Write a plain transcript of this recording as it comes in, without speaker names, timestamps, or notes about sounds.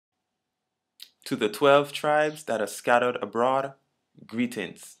To the 12 tribes that are scattered abroad,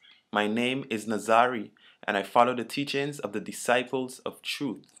 greetings. My name is Nazari, and I follow the teachings of the disciples of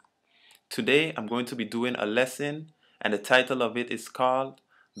truth. Today, I'm going to be doing a lesson, and the title of it is called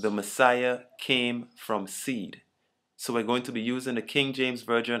The Messiah Came from Seed. So we're going to be using the King James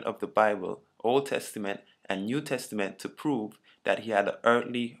Version of the Bible, Old Testament and New Testament, to prove that he had an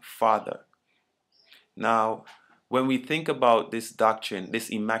earthly father. Now, when we think about this doctrine, this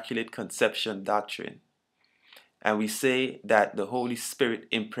Immaculate Conception doctrine, and we say that the Holy Spirit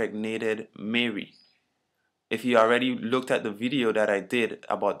impregnated Mary, if you already looked at the video that I did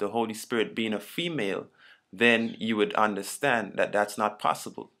about the Holy Spirit being a female, then you would understand that that's not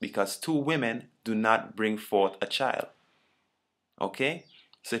possible because two women do not bring forth a child. Okay?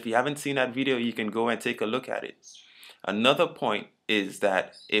 So if you haven't seen that video, you can go and take a look at it. Another point is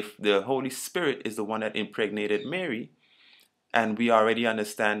that if the Holy Spirit is the one that impregnated Mary, and we already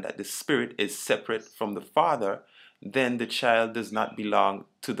understand that the Spirit is separate from the Father, then the child does not belong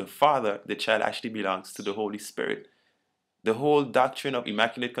to the Father. The child actually belongs to the Holy Spirit. The whole doctrine of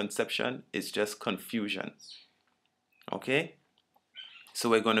Immaculate Conception is just confusion. Okay? So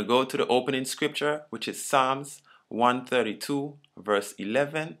we're going to go to the opening scripture, which is Psalms 132, verse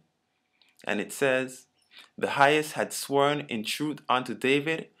 11. And it says, "The highest had sworn in truth unto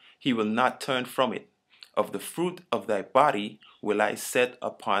David, he will not turn from it. Of the fruit of thy body will I set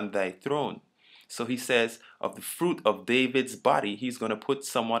upon thy throne." So he says, of the fruit of David's body, he's going to put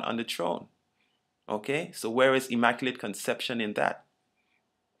someone on the throne. Okay, so where is Immaculate Conception in that?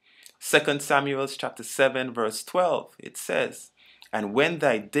 2 Samuel chapter 7, verse 12, it says, "And when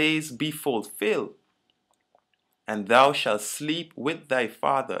thy days be fulfilled, and thou shalt sleep with thy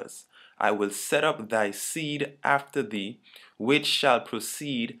fathers, I will set up thy seed after thee, which shall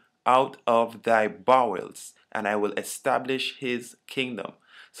proceed out of thy bowels, and I will establish his kingdom."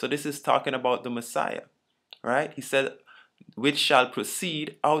 So this is talking about the Messiah, right? He said, which shall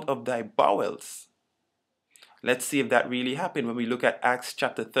proceed out of thy bowels. Let's see if that really happened when we look at Acts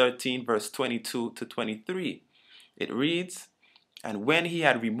chapter 13, verse 22 to 23. It reads, "And when he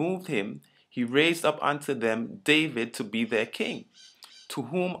had removed him, he raised up unto them David to be their king, to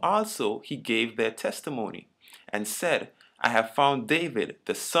whom also he gave their testimony, and said, I have found David,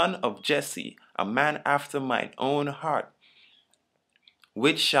 the son of Jesse, a man after mine own heart,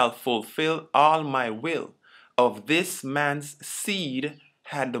 which shall fulfill all my will. Of this man's seed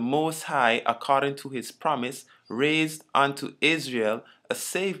had the Most High, according to his promise, raised unto Israel a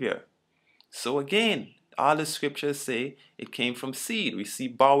Savior." So again, all the scriptures say it came from seed. We see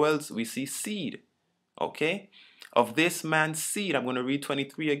bowels, we see seed. Okay? "Of this man's seed," I'm going to read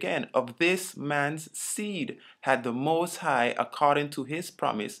 23 again. "Of this man's seed had the Most High, according to his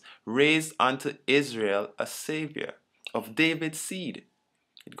promise, raised unto Israel a Savior." Of David's seed.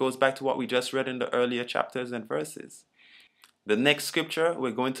 It goes back to what we just read in the earlier chapters and verses. The next scripture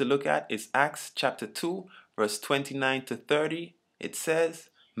we're going to look at is Acts chapter 2, verse 29 to 30. It says,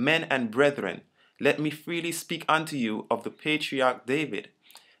 "Men and brethren, let me freely speak unto you of the patriarch David,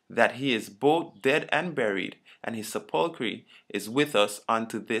 that he is both dead and buried, and his sepulchre is with us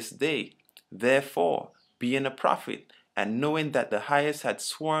unto this day. Therefore, being a prophet, and knowing that the highest had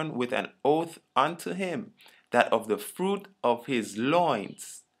sworn with an oath unto him, that of the fruit of his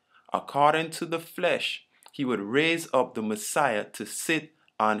loins, according to the flesh, he would raise up the Messiah to sit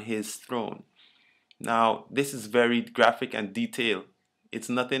on his throne." Now, this is very graphic and detailed. It's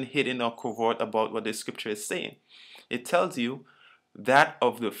nothing hidden or covert about what the scripture is saying. It tells you that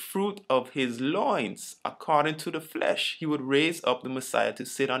of the fruit of his loins, according to the flesh, he would raise up the Messiah to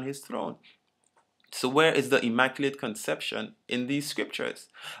sit on his throne. So where is the Immaculate Conception in these scriptures?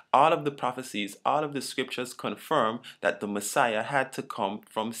 All of the prophecies, all of the scriptures confirm that the Messiah had to come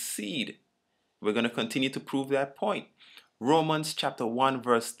from seed. We're going to continue to prove that point. Romans chapter 1,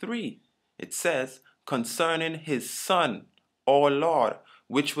 verse 3, it says, "Concerning his Son, our Lord,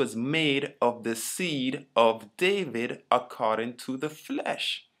 which was made of the seed of David according to the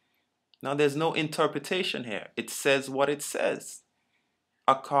flesh." Now there's no interpretation here. It says what it says.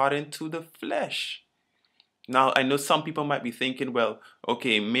 According to the flesh. Now, I know some people might be thinking, well,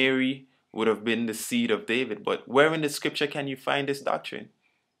 okay, Mary would have been the seed of David, but where in the scripture can you find this doctrine?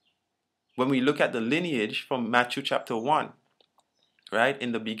 When we look at the lineage from Matthew chapter 1, right,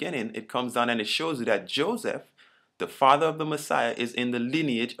 in the beginning, it comes down and it shows you that Joseph, the father of the Messiah, is in the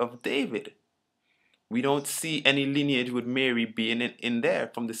lineage of David. We don't see any lineage with Mary being in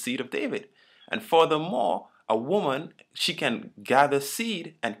there from the seed of David. And furthermore, a woman, she can gather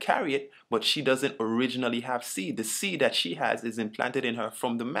seed and carry it, but she doesn't originally have seed. The seed that she has is implanted in her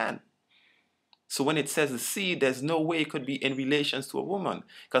from the man. So when it says the seed, there's no way it could be in relations to a woman,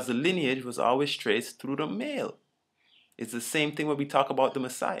 because the lineage was always traced through the male. It's the same thing when we talk about the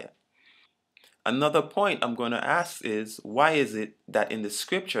Messiah. Another point I'm going to ask is, why is it that in the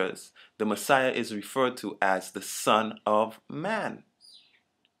scriptures the Messiah is referred to as the Son of Man?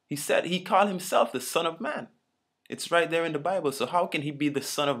 He called himself the Son of Man. It's right there in the Bible. So how can he be the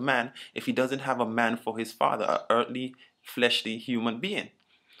Son of Man if he doesn't have a man for his father, an earthly, fleshly human being?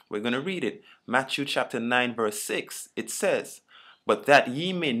 We're going to read it. Matthew chapter 9 verse 6. It says, "But that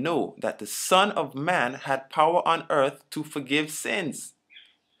ye may know that the Son of Man had power on earth to forgive sins.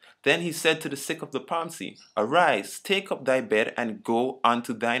 Then he said to the sick of the palsy, Arise, take up thy bed, and go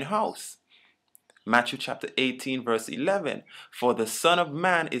unto thine house." Matthew chapter 18 verse 11. "For the Son of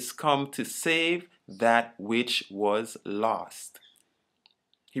Man is come to save that which was lost."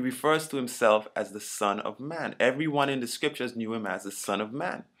 He refers to himself as the Son of Man. Everyone in the scriptures knew him as the Son of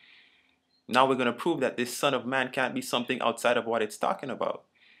Man. Now we're going to prove that this Son of Man can't be something outside of what it's talking about.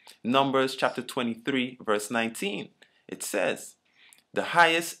 Numbers chapter 23 verse 19. It says, "The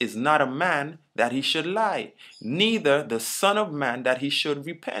highest is not a man that he should lie, neither the Son of Man that he should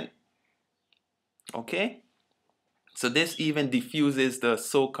repent." Okay? So this even diffuses the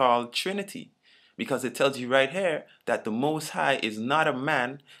so-called Trinity, because it tells you right here that the Most High is not a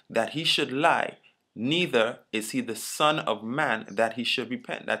man that he should lie, neither is he the Son of Man that he should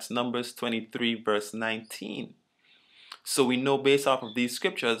repent. That's Numbers 23 verse 19. So we know based off of these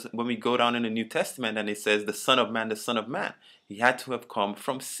scriptures, when we go down in the New Testament and it says the Son of Man, the Son of Man, he had to have come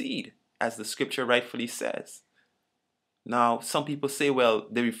from seed, as the scripture rightfully says. Now, some people say, well,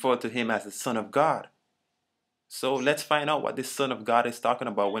 they refer to him as the Son of God. So let's find out what this Son of God is talking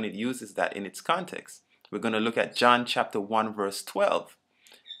about when it uses that in its context. We're going to look at John chapter 1 verse 12.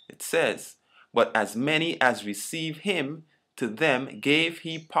 It says, "But as many as receive him, to them gave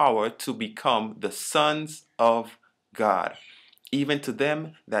he power to become the sons of God, even to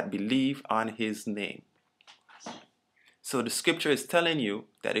them that believe on his name." So the scripture is telling you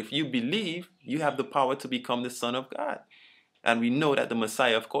that if you believe, you have the power to become the Son of God. And we know that the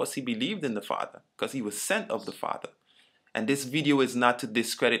Messiah, of course, he believed in the Father because he was sent of the Father. And this video is not to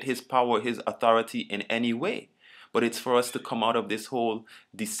discredit his power, his authority in any way, but it's for us to come out of this whole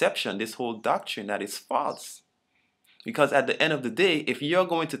deception, this whole doctrine that is false. Because at the end of the day, if you're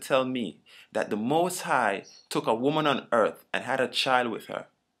going to tell me that the Most High took a woman on earth and had a child with her,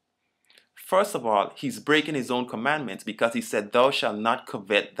 first of all, he's breaking his own commandments, because he said, "Thou shalt not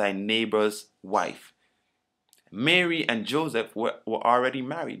covet thy neighbor's wife." Mary and Joseph were already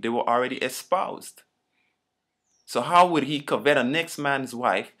married. They were already espoused. So how would he covet a next man's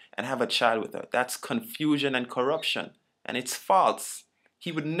wife and have a child with her? That's confusion and corruption. And it's false.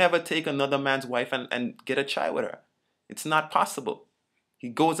 He would never take another man's wife and get a child with her. It's not possible. He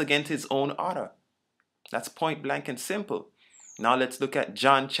goes against his own order. That's point blank and simple. Now let's look at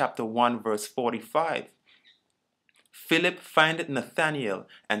John chapter 1 verse 45. "Philip findeth Nathanael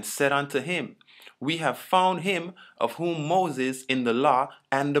and said unto him, We have found him of whom Moses in the law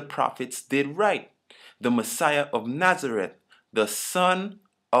and the prophets did write, the Messiah of Nazareth, the son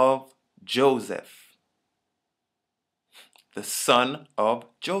of Joseph." The son of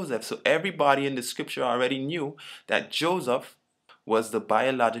Joseph. So everybody in the scripture already knew that Joseph was the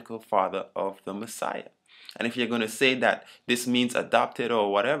biological father of the Messiah. And if you're going to say that this means adopted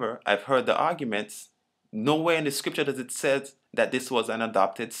or whatever, I've heard the arguments. Nowhere in the scripture does it say that this was an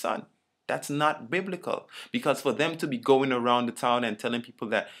adopted son. That's not biblical. Because for them to be going around the town and telling people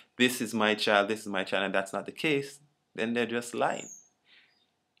that this is my child, and that's not the case, then they're just lying.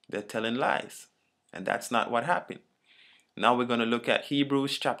 They're telling lies. And that's not what happened. Now we're going to look at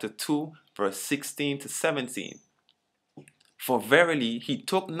Hebrews chapter 2, verse 16 to 17. "For verily he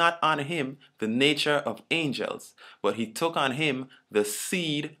took not on him the nature of angels, but he took on him the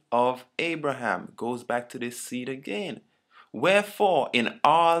seed of Abraham." Goes back to this seed again. "Wherefore in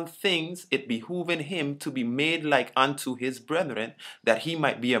all things it behooved him to be made like unto his brethren, that he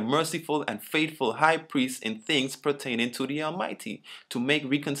might be a merciful and faithful high priest in things pertaining to the Almighty, to make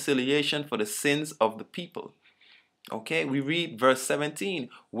reconciliation for the sins of the people." Okay, we read verse 17.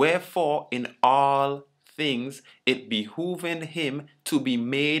 "Wherefore in all things it behooved him to be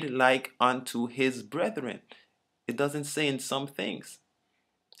made like unto his brethren." It doesn't say in some things.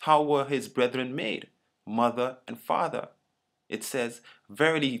 How were his brethren made? Mother and father. It says,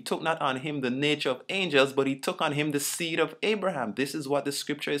 "Verily he took not on him the nature of angels, but he took on him the seed of Abraham." This is what the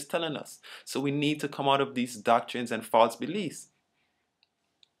scripture is telling us. So we need to come out of these doctrines and false beliefs.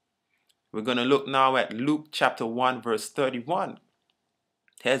 We're going to look now at Luke chapter 1 verse 31.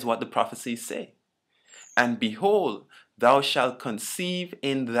 Here's what the prophecies say. "And behold, thou shalt conceive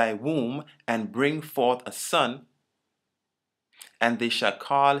in thy womb and bring forth a son, and they shall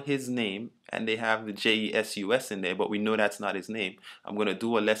call his name, and they have the Jesus in there, but we know that's not his name. I'm going to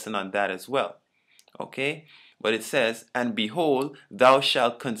do a lesson on that as well. Okay? But it says, and behold, thou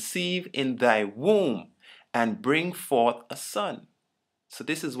shalt conceive in thy womb and bring forth a son. So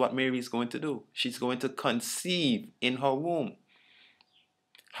this is what Mary is going to do. She's going to conceive in her womb.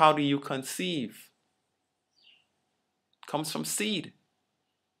 How do you conceive? Comes from seed.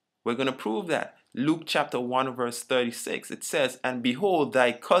 We're going to prove that. Luke chapter 1 verse 36, it says, and behold,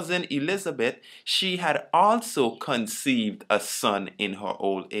 thy cousin Elizabeth, she had also conceived a son in her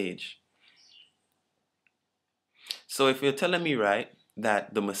old age. So if you're telling me, right,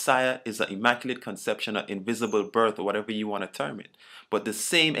 that the Messiah is an immaculate conception, an invisible birth, or whatever you want to term it, but the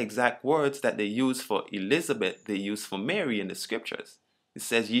same exact words that they use for Elizabeth, they use for Mary in the scriptures. It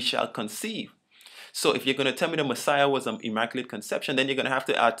says, ye shall conceive. So if you're going to tell me the Messiah was an immaculate conception, then you're going to have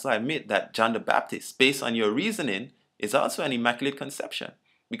to also admit that John the Baptist, based on your reasoning, is also an immaculate conception.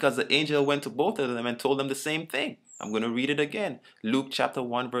 Because the angel went to both of them and told them the same thing. I'm going to read it again. Luke chapter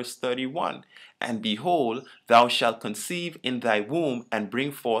 1 verse 31. And behold, thou shalt conceive in thy womb and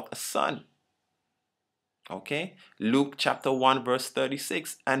bring forth a son. Okay? Luke chapter 1 verse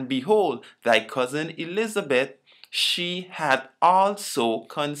 36. And behold, thy cousin Elizabeth, she had also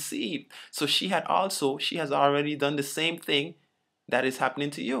conceived. So she has already done the same thing that is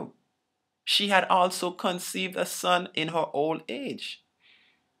happening to you. She had also conceived a son in her old age.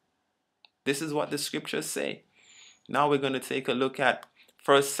 This is what the scriptures say. Now we're going to take a look at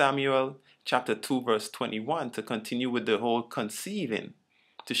 1 Samuel chapter 2 verse 21 to continue with the whole conceiving,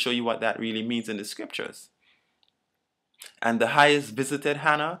 to show you what that really means in the scriptures. And the highest visited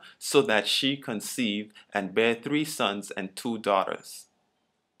Hannah, so that she conceived and bare 3 sons and 2 daughters.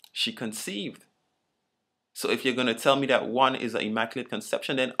 She conceived. So if you're going to tell me that one is an immaculate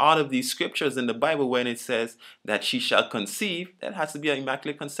conception, then all of these scriptures in the Bible, when it says that she shall conceive, that has to be an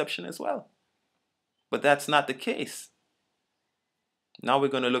immaculate conception as well. But that's not the case. Now we're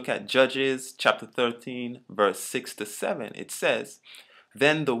going to look at Judges chapter 13, verse 6 to 7. It says,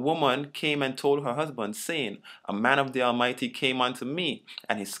 then the woman came and told her husband, saying, a man of the Almighty came unto me,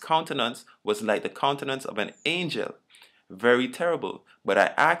 and his countenance was like the countenance of an angel, very terrible. But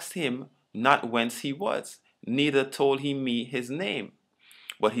I asked him not whence he was, neither told he me his name.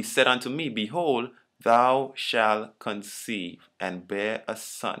 But he said unto me, behold, thou shalt conceive and bear a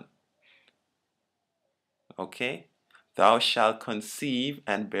son. Okay? Thou shalt conceive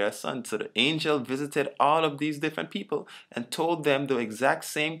and bear a son. So the angel visited all of these different people and told them the exact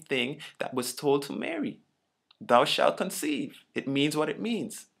same thing that was told to Mary. Thou shalt conceive. It means what it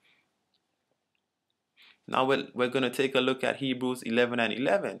means. Now we're going to take a look at Hebrews 11 and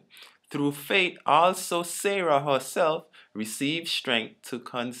 11. Through faith also Sarah herself received strength to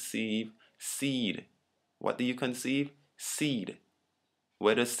conceive seed. What do you conceive? Seed.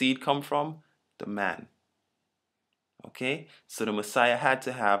 Where does seed come from? The man. Okay, so the Messiah had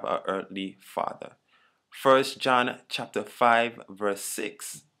to have an earthly father. 1 John chapter 5 verse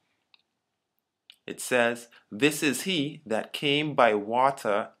 6. It says, this is he that came by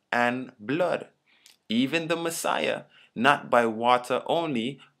water and blood, even the Messiah, not by water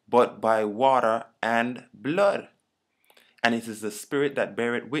only, but by water and blood. And it is the Spirit that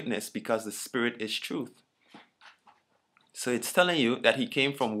beareth witness, because the Spirit is truth. So it's telling you that he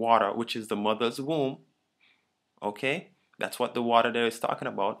came from water, which is the mother's womb. Okay, that's what the water there is talking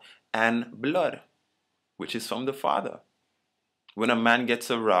about. And blood, which is from the Father. When a man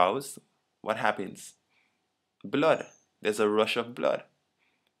gets aroused, what happens? Blood. There's a rush of blood.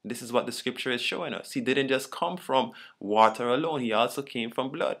 This is what the scripture is showing us. He didn't just come from water alone. He also came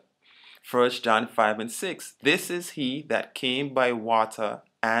from blood. 1 John 5 and 6. This is he that came by water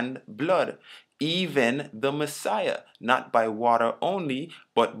and blood, even the Messiah, not by water only,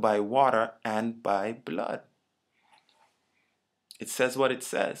 but by water and by blood. It says what it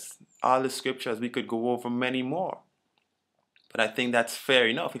says. All the scriptures, we could go over many more. But I think that's fair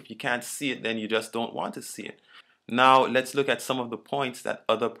enough. If you can't see it, then you just don't want to see it. Now, let's look at some of the points that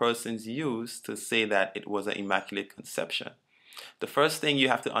other persons use to say that it was an immaculate conception. The first thing you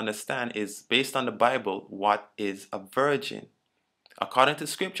have to understand is, based on the Bible, what is a virgin? According to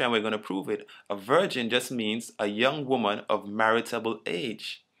scripture, and we're going to prove it, a virgin just means a young woman of marriageable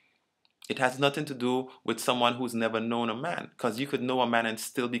age. It has nothing to do with someone who's never known a man, because you could know a man and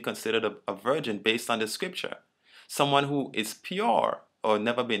still be considered a virgin based on the scripture. Someone who is pure or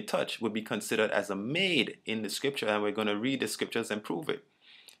never been touched would be considered as a maid in the scripture, and we're going to read the scriptures and prove it.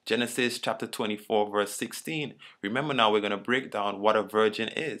 Genesis chapter 24 verse 16. Remember now, we're going to break down what a virgin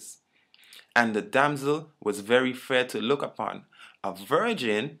is. And the damsel was very fair to look upon, a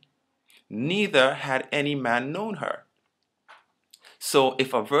virgin, neither had any man known her. So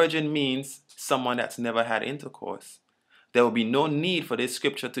if a virgin means someone that's never had intercourse, there will be no need for this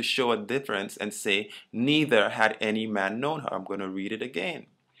scripture to show a difference and say, neither had any man known her. I'm going to read it again.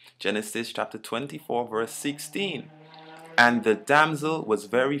 Genesis chapter 24, verse 16. And the damsel was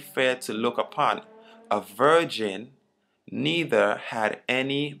very fair to look upon, a virgin, neither had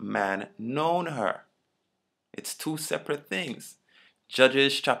any man known her. It's two separate things.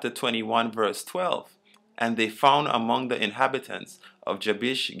 Judges chapter 21, verse 12. And they found among the inhabitants of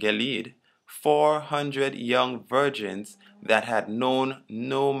Jabesh Gilead 400 young virgins that had known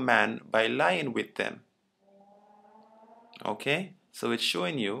no man by lying with them. Okay? So it's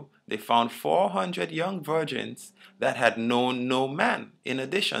showing you they found 400 young virgins that had known no man in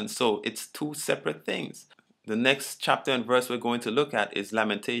addition. So it's two separate things. The next chapter and verse we're going to look at is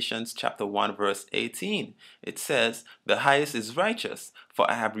Lamentations chapter 1 verse 18. It says, "The highest is righteous, for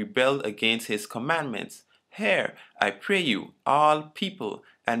I have rebelled against his commandments. Hear, I pray you, all people,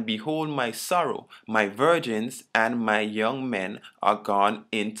 and behold my sorrow. My virgins and my young men are gone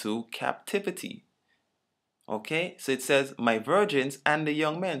into captivity." Okay, so it says, my virgins and the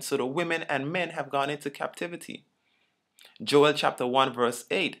young men. So the women and men have gone into captivity. Joel chapter 1 verse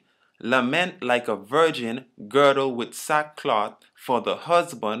 8. Lament like a virgin girdled with sackcloth for the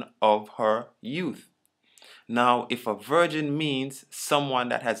husband of her youth. Now, if a virgin means someone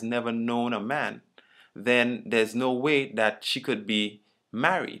that has never known a man, then there's no way that she could be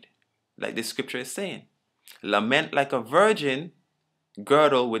married, like the scripture is saying. Lament like a virgin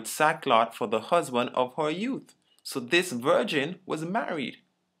girdled with sackcloth for the husband of her youth. So this virgin was married.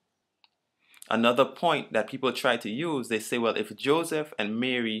 Another point that people try to use, they say, well, if Joseph and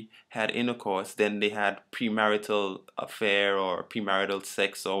Mary had intercourse, then they had premarital affair or premarital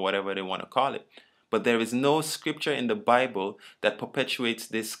sex or whatever they want to call it. But there is no scripture in the Bible that perpetuates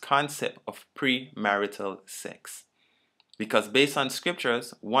this concept of premarital sex. Because based on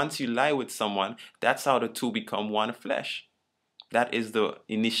scriptures, once you lie with someone, that's how the two become one flesh. That is the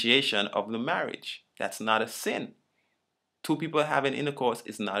initiation of the marriage. That's not a sin. Two people having intercourse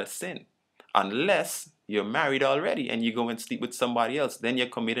is not a sin. Unless you're married already and you go and sleep with somebody else, then you're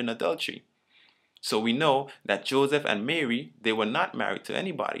committing adultery. So we know that Joseph and Mary, they were not married to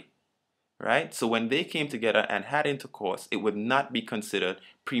anybody, right? So when they came together and had intercourse, it would not be considered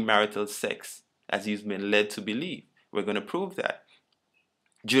premarital sex, as you've been led to believe. We're going to prove that.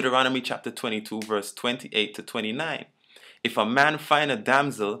 Deuteronomy chapter 22, verse 28 to 29. If a man find a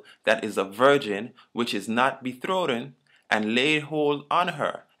damsel that is a virgin, which is not betrothed, and lay hold on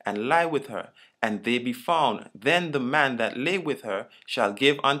her, and lie with her, and they be found, then the man that lay with her shall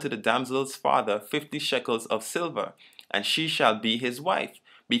give unto the damsel's father 50 shekels of silver, and she shall be his wife,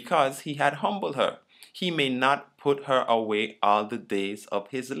 because he had humbled her. He may not put her away all the days of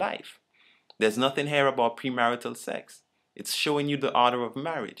his life. There's nothing here about premarital sex. It's showing you the order of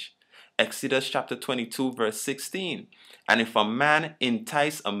marriage. Exodus chapter 22 verse 16. And if a man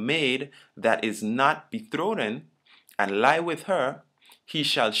entice a maid that is not betrothed, and lie with her, he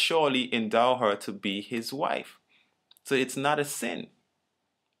shall surely endow her to be his wife. So it's not a sin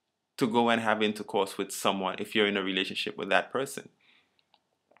to go and have intercourse with someone if you're in a relationship with that person.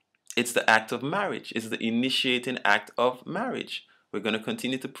 It's the act of marriage. It's the initiating act of marriage. We're going to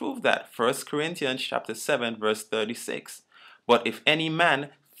continue to prove that. 1 Corinthians chapter 7 verse 36. But if any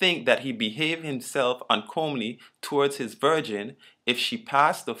man think that he behave himself uncomely towards his virgin, if she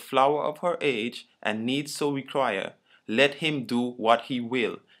pass the flower of her age and need so require, let him do what he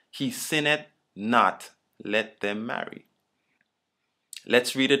will. He sinneth not. Let them marry.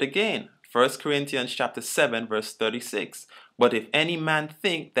 Let's read it again. 1 Corinthians chapter 7 verse 36. But if any man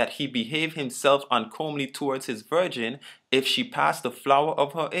think that he behave himself uncomely towards his virgin, if she pass the flower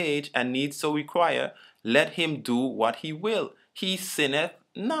of her age and need so require, let him do what he will. He sinneth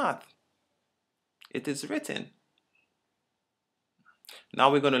not. It is written. Now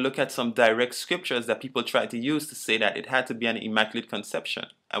we're going to look at some direct scriptures that people try to use to say that it had to be an immaculate conception,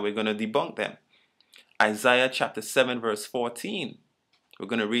 and we're going to debunk them. Isaiah chapter 7 verse 14. We're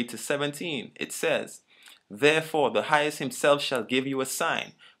going to read to 17. It says, Therefore the highest himself shall give you a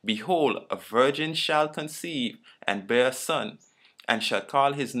sign. Behold, a virgin shall conceive and bear a son, and shall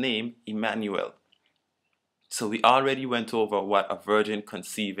call his name Emmanuel. So we already went over what a virgin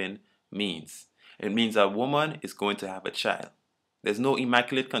conceiving means. It means a woman is going to have a child. There's no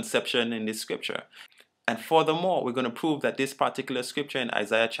immaculate conception in this scripture. And furthermore, we're going to prove that this particular scripture in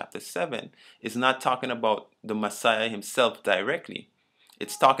Isaiah chapter 7 is not talking about the Messiah himself directly.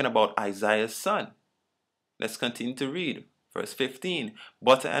 It's talking about Isaiah's son. Let's continue to read. Verse 15,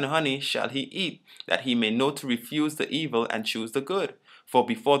 butter and honey shall he eat, that he may know to refuse the evil and choose the good. For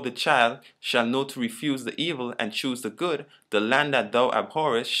before the child shall know to refuse the evil and choose the good, the land that thou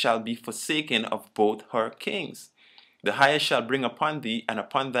abhorrest shall be forsaken of both her kings. The highest shall bring upon thee and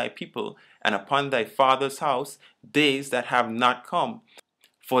upon thy people and upon thy father's house days that have not come.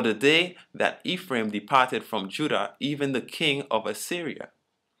 For the day that Ephraim departed from Judah, even the king of Assyria.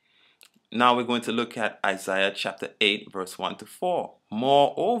 Now we're going to look at Isaiah chapter 8, verse 1 to 4.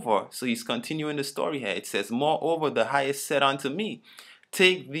 Moreover, so he's continuing the story here. It says, moreover, the highest said unto me,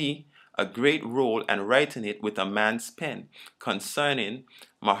 take thee a great roll and write in it with a man's pen concerning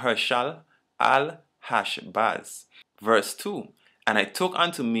Mahershal al-Hashbaz. Verse 2, and I took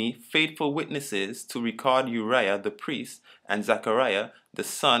unto me faithful witnesses to record Uriah the priest and Zechariah the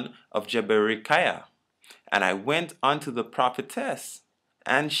son of Jeberechiah. And I went unto the prophetess,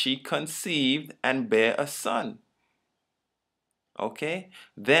 and she conceived and bare a son. Okay?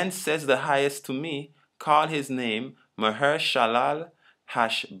 Then says the highest to me, call his name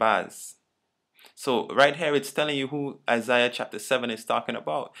Maher-shalal-Hashbaz. So right here it's telling you who Isaiah chapter 7 is talking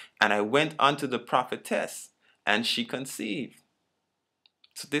about. And I went unto the prophetess, and she conceived.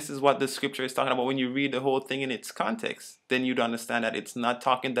 So this is what the scripture is talking about. When you read the whole thing in its context, then you'd understand that it's not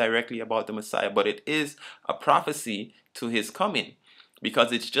talking directly about the Messiah, but it is a prophecy to his coming.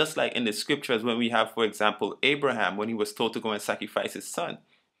 Because it's just like in the scriptures when we have, for example, Abraham, when he was told to go and sacrifice his son.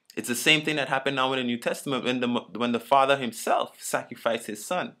 It's the same thing that happened now in the New Testament when the Father himself sacrificed his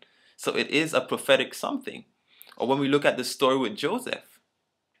son. So it is a prophetic something. Or when we look at the story with Joseph,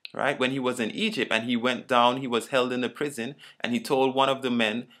 right? When he was in Egypt and he went down, he was held in the prison, and he told one of the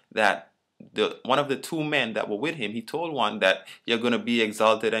men that, one of the two men that were with him, he told one that you're going to be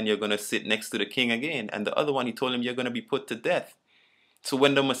exalted and you're going to sit next to the king again. And the other one, he told him you're going to be put to death. So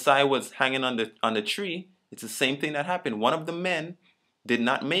when the Messiah was hanging on the tree, it's the same thing that happened. One of the men did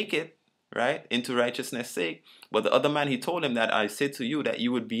not make it, right, into righteousness' sake. But the other man, he told him that I said to you that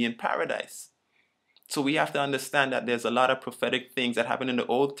you would be in paradise. So we have to understand that there's a lot of prophetic things that happen in the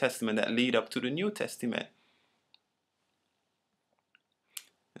Old Testament that lead up to the New Testament.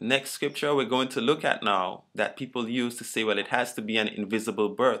 The next scripture we're going to look at now that people use to say, well, it has to be an invisible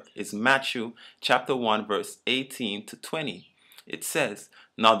birth is Matthew chapter 1, verse 18 to 20. It says,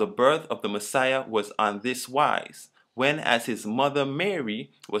 now the birth of the Messiah was on this wise, when as his mother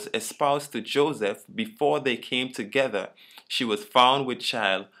Mary was espoused to Joseph, before they came together, she was found with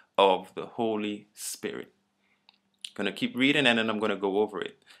child of the Holy Spirit. I'm going to keep reading and then I'm going to go over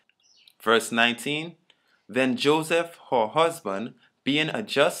it. Verse 19, then Joseph, her husband, being a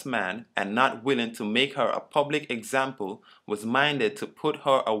just man and not willing to make her a public example, was minded to put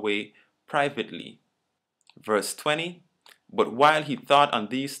her away privately. Verse 20, but while he thought on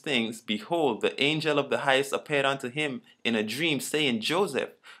these things, behold, the angel of the highest appeared unto him in a dream, saying,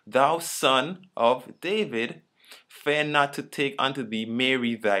 Joseph, thou son of David, fear not to take unto thee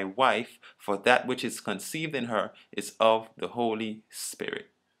Mary thy wife, for that which is conceived in her is of the Holy Spirit.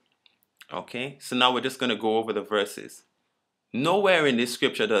 Okay, so now we're just going to go over the verses. Nowhere in this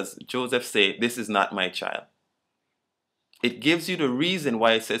scripture does Joseph say, this is not my child. It gives you the reason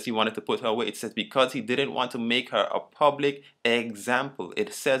why it says he wanted to put her away. It says because he didn't want to make her a public example.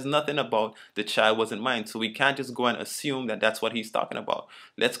 It says nothing about the child wasn't mine. So we can't just go and assume that that's what he's talking about.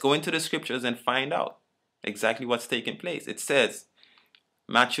 Let's go into the scriptures and find out exactly what's taking place. It says,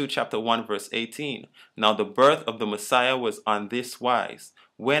 Matthew chapter 1 verse 18. Now the birth of the Messiah was on this wise,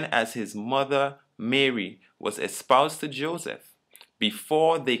 when as his mother Mary was espoused to Joseph,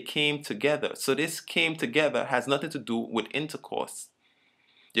 before they came together. So this came together has nothing to do with intercourse.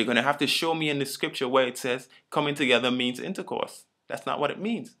 You're going to have to show me in the scripture where it says coming together means intercourse. That's not what it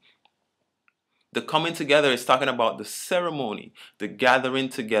means. The coming together is talking about the ceremony, the gathering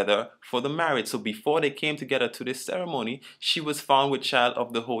together for the marriage. So before they came together to this ceremony, she was found with child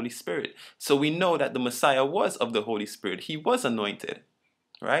of the Holy Spirit. So we know that the Messiah was of the Holy Spirit. He was anointed,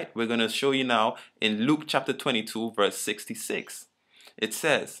 right? We're going to show you now in Luke chapter 22, verse 66. It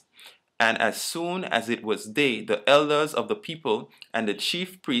says, and as soon as it was day, the elders of the people and the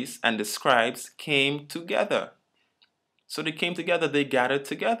chief priests and the scribes came together. So they came together, they gathered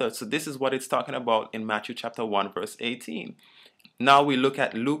together. So this is what it's talking about in Matthew chapter 1, verse 18. Now we look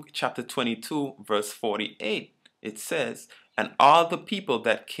at Luke chapter 22, verse 48. It says, and all the people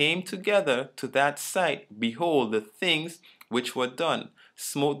that came together to that sight, behold, the things which were done,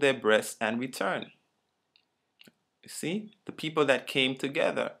 smote their breasts and returned. You see, the people that came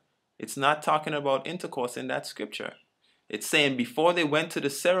together. It's not talking about intercourse in that scripture. It's saying before they went to the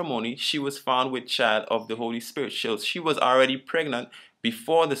ceremony, she was found with child of the Holy Spirit. She was already pregnant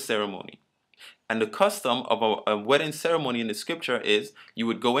before the ceremony. And the custom of a wedding ceremony in the scripture is you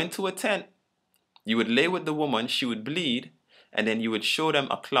would go into a tent, you would lay with the woman, she would bleed, and then you would show them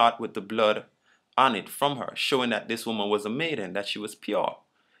a cloth with the blood on it from her, showing that this woman was a maiden, that she was pure.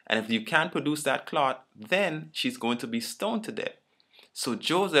 And if you can't produce that cloth, then she's going to be stoned to death. So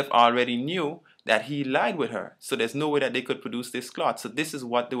Joseph already knew that he lied with her. So there's no way that they could produce this cloth. So this is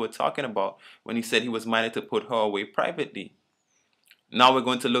what they were talking about when he said he was minded to put her away privately. Now we're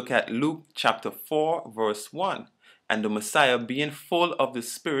going to look at Luke chapter 4 verse 1. And the Messiah, being full of the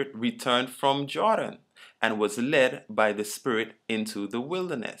Spirit, returned from Jordan and was led by the Spirit into the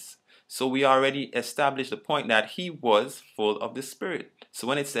wilderness. So we already established the point that he was full of the Spirit. So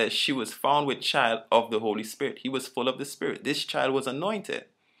when it says she was found with child of the Holy Spirit, he was full of the Spirit. This child was anointed.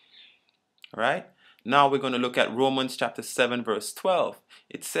 Right? Now we're going to look at Romans chapter 7 verse 12.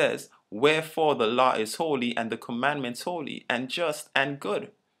 It says, wherefore the law is holy and the commandments holy and just and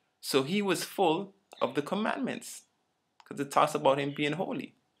good. So he was full of the commandments because it talks about him being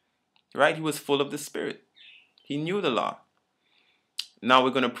holy. Right? He was full of the Spirit. He knew the law. Now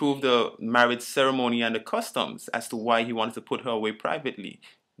we're going to prove the marriage ceremony and the customs as to why he wanted to put her away privately.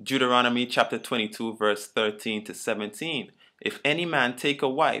 Deuteronomy chapter 22 verse 13 to 17. If any man take a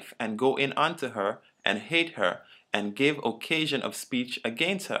wife and go in unto her and hate her and give occasion of speech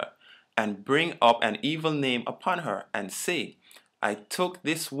against her and bring up an evil name upon her and say, I took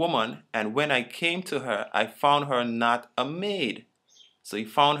this woman and when I came to her I found her not a maid. So he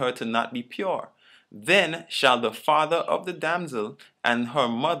found her to not be pure. Then shall the father of the damsel and her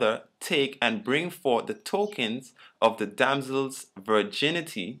mother take and bring forth the tokens of the damsel's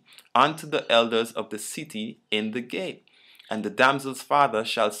virginity unto the elders of the city in the gate. And the damsel's father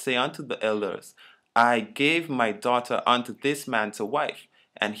shall say unto the elders, I gave my daughter unto this man to wife,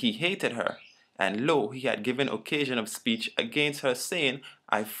 and he hated her. And lo, he had given occasion of speech against her, saying,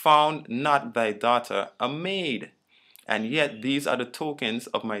 I found not thy daughter a maid. And yet these are the tokens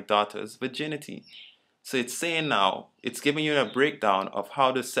of my daughter's virginity. So it's saying now, it's giving you a breakdown of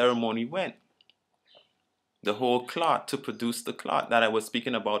how the ceremony went. The whole cloth to produce the cloth that I was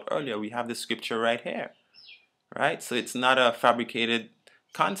speaking about earlier. We have the scripture right here. Right? So it's not a fabricated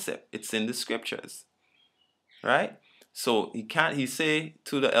concept. It's in the scriptures. Right? So he say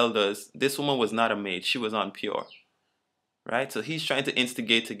to the elders, this woman was not a maid. She was impure. Right? So he's trying to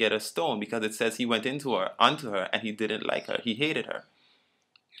instigate to get a stone because it says he went unto her, and he didn't like her. He hated her.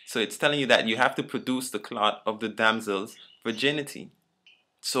 So it's telling you that you have to produce the cloth of the damsel's virginity.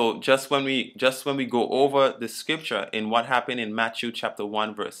 So just when we go over the scripture in what happened in Matthew chapter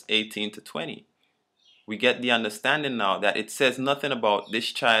 1 verse 18 to 20, we get the understanding now that it says nothing about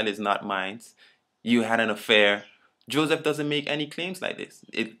this child is not mine, you had an affair. Joseph doesn't make any claims like this.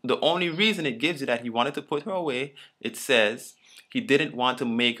 The only reason it gives you that he wanted to put her away, it says he didn't want to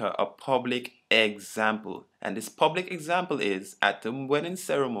make her a public example. And this public example is at the wedding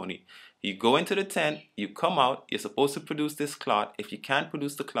ceremony. You go into the tent, you come out, you're supposed to produce this cloth. If you can't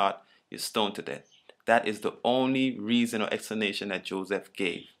produce the cloth, you're stoned to death. That is the only reason or explanation that Joseph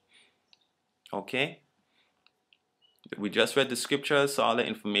gave. Okay? We just read the scriptures, so all the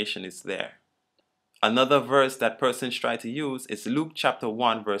information is there. Another verse that persons try to use is Luke chapter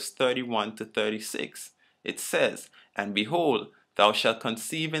 1 verse 31 to 36. It says, and behold, thou shalt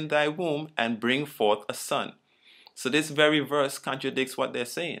conceive in thy womb and bring forth a son. So this very verse contradicts what they're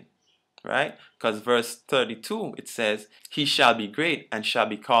saying, right? Because verse 32, it says, he shall be great and shall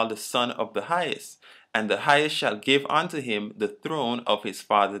be called the Son of the Highest. And the Highest shall give unto him the throne of his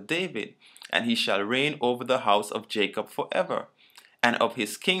father David, and he shall reign over the house of Jacob forever. And of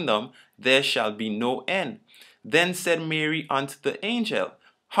his kingdom there shall be no end. Then said Mary unto the angel,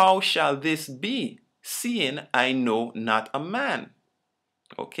 how shall this be, seeing I know not a man?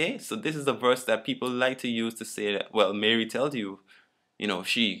 Okay, so this is the verse that people like to use to say that, well, Mary tells you,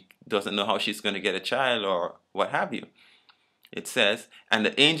 she doesn't know how she's going to get a child or what have you. It says, and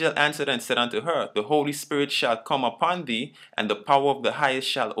the angel answered and said unto her, the Holy Spirit shall come upon thee, and the power of the Highest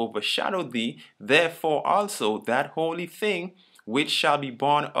shall overshadow thee. Therefore also that holy thing which shall be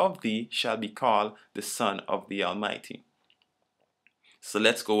born of thee shall be called the Son of the Almighty. So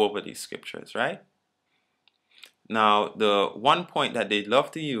let's go over these scriptures, right? Now, the one point that they love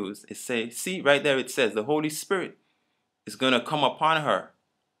to use is say, see, right there it says the Holy Spirit is going to come upon her.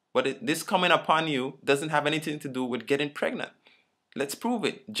 But this coming upon you doesn't have anything to do with getting pregnant. Let's prove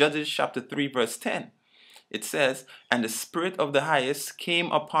it. Judges chapter 3 verse 10. It says, and the Spirit of the Highest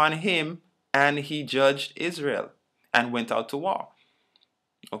came upon him, and he judged Israel and went out to war.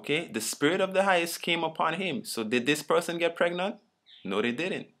 Okay, the Spirit of the Highest came upon him. So did this person get pregnant? No, they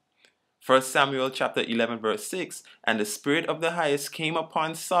didn't. 1 Samuel chapter 11 verse 6, and the Spirit of the Highest came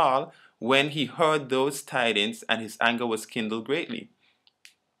upon Saul when he heard those tidings, and his anger was kindled greatly.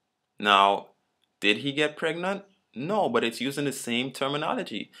 Now, did he get pregnant? No, but it's using the same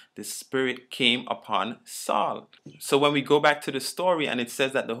terminology. The Spirit came upon Saul. So when we go back to the story and it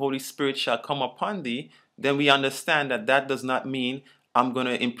says that the Holy Spirit shall come upon thee, then we understand that that does not mean I'm going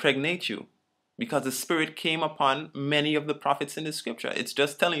to impregnate you, because the Spirit came upon many of the prophets in the scripture. It's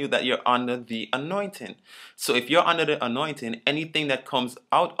just telling you that you're under the anointing. So if you're under the anointing, anything that comes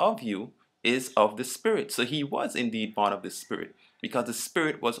out of you is of the Spirit. So he was indeed born of the Spirit, because the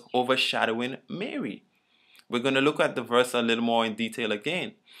Spirit was overshadowing Mary. We're going to look at the verse a little more in detail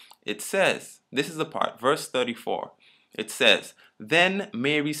again. It says, this is the part, verse 34. It says, Then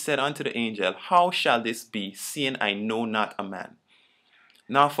Mary said unto the angel, How shall this be, seeing I know not a man?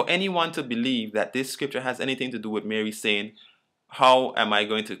 Now, for anyone to believe that this scripture has anything to do with Mary saying, How am I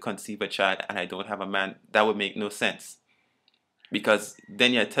going to conceive a child and I don't have a man? That would make no sense. Because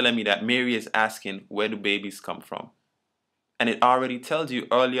then you're telling me that Mary is asking, where do babies come from? And it already tells you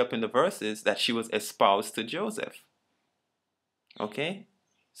early up in the verses that she was espoused to Joseph. Okay?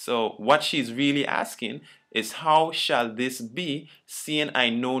 So what she's really asking is, how shall this be, seeing I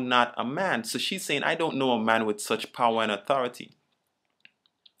know not a man? So she's saying, I don't know a man with such power and authority.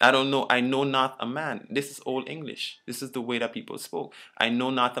 I know not a man. This is Old English. This is the way that people spoke. I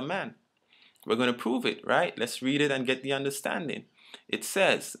know not a man. We're going to prove it, right? Let's read it and get the understanding. It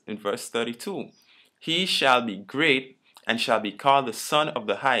says in verse 32, He shall be great, and shall be called the Son of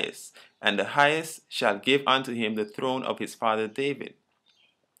the Highest, and the Highest shall give unto him the throne of his father David.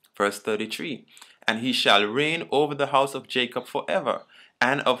 Verse 33, And he shall reign over the house of Jacob forever,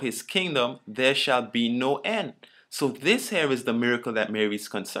 and of his kingdom there shall be no end. So this here is the miracle that Mary is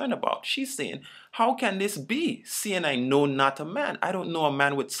concerned about. She's saying, how can this be, seeing I know not a man? I don't know a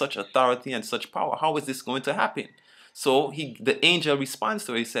man with such authority and such power. How is this going to happen? So the angel responds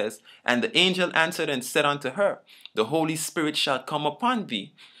to her. He says, And the angel answered and said unto her, The Holy Spirit shall come upon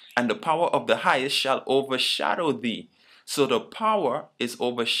thee, and the power of the highest shall overshadow thee. So the power is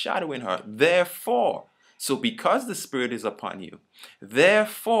overshadowing her. Therefore, so because the Spirit is upon you,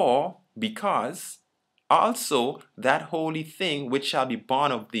 therefore, because also that holy thing which shall be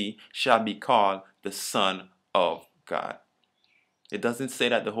born of thee shall be called the Son of God. It doesn't say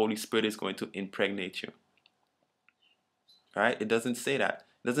that the Holy Spirit is going to impregnate you. Right? It doesn't say that.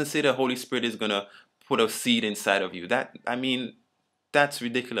 It doesn't say the Holy Spirit is going to put a seed inside of you. That's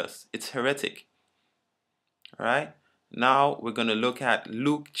ridiculous. It's heretic. All right? Now we're going to look at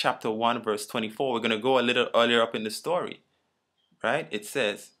Luke chapter 1 verse 24. We're going to go a little earlier up in the story. Right? It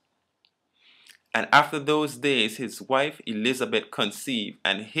says, And after those days his wife Elizabeth conceived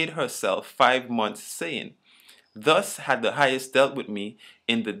and hid herself 5 months, saying, Thus had the highest dealt with me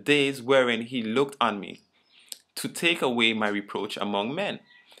in the days wherein he looked on me, to take away my reproach among men.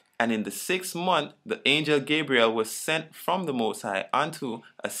 And in the 6th month the angel Gabriel was sent from the Most High unto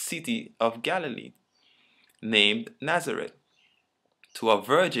a city of Galilee, named Nazareth, to a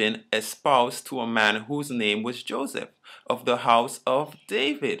virgin espoused to a man whose name was Joseph, of the house of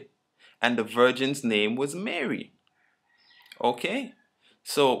David. And the virgin's name was Mary. Okay?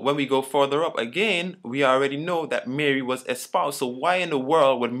 So when we go further up again, we already know that Mary was espoused. So why in the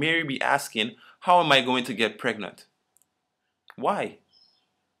world would Mary be asking, how am I going to get pregnant? Why?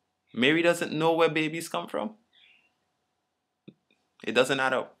 Mary doesn't know where babies come from? It doesn't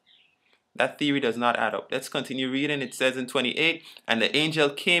add up. That theory does not add up. Let's continue reading. It says in 28, And the angel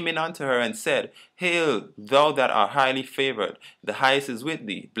came in unto her and said, Hail, thou that art highly favored, the highest is with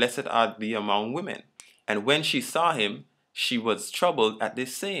thee, blessed art thee among women. And when she saw him, she was troubled at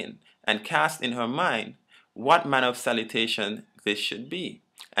this saying, and cast in her mind what manner of salutation this should be.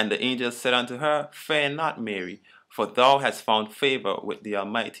 And the angel said unto her, Fear not, Mary, for thou hast found favor with the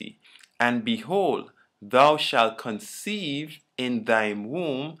Almighty. And behold, thou shalt conceive in thy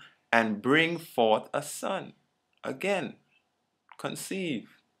womb, and bring forth a son. Again, conceive.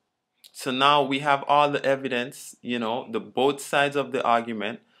 So now we have all the evidence, the both sides of the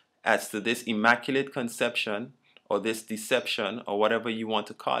argument as to this immaculate conception or this deception or whatever you want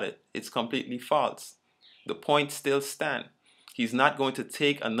to call it. It's completely false. The point still stands. He's not going to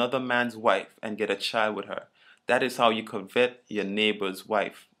take another man's wife and get a child with her. That is how you covet your neighbor's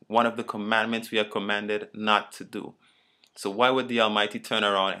wife. One of the commandments we are commanded not to do. So why would the Almighty turn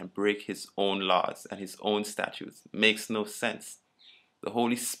around and break his own laws and his own statutes? Makes no sense. The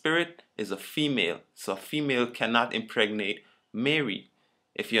Holy Spirit is a female, so a female cannot impregnate Mary.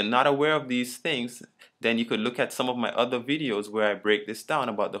 If you're not aware of these things, then you could look at some of my other videos where I break this down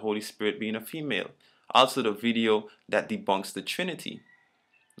about the Holy Spirit being a female. Also the video that debunks the Trinity.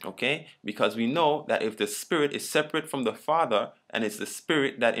 Okay? Because we know that if the Spirit is separate from the Father and it's the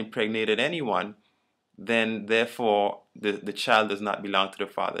Spirit that impregnated anyone, then therefore the child does not belong to the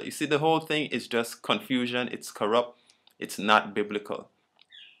Father. You see, the whole thing is just confusion. It's corrupt. It's not biblical.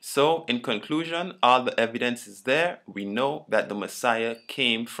 So, in conclusion, all the evidence is there. We know that the Messiah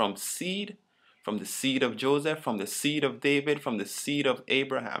came from the seed of Joseph, from the seed of David, from the seed of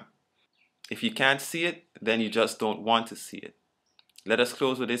Abraham. If you can't see it, then you just don't want to see it. Let us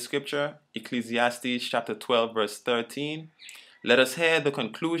close with this scripture, Ecclesiastes chapter 12, verse 13. Let us hear the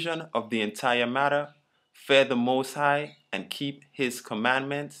conclusion of the entire matter. Fear the Most High and keep His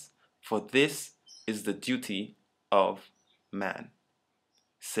commandments, for this is the duty of man.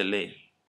 Selah.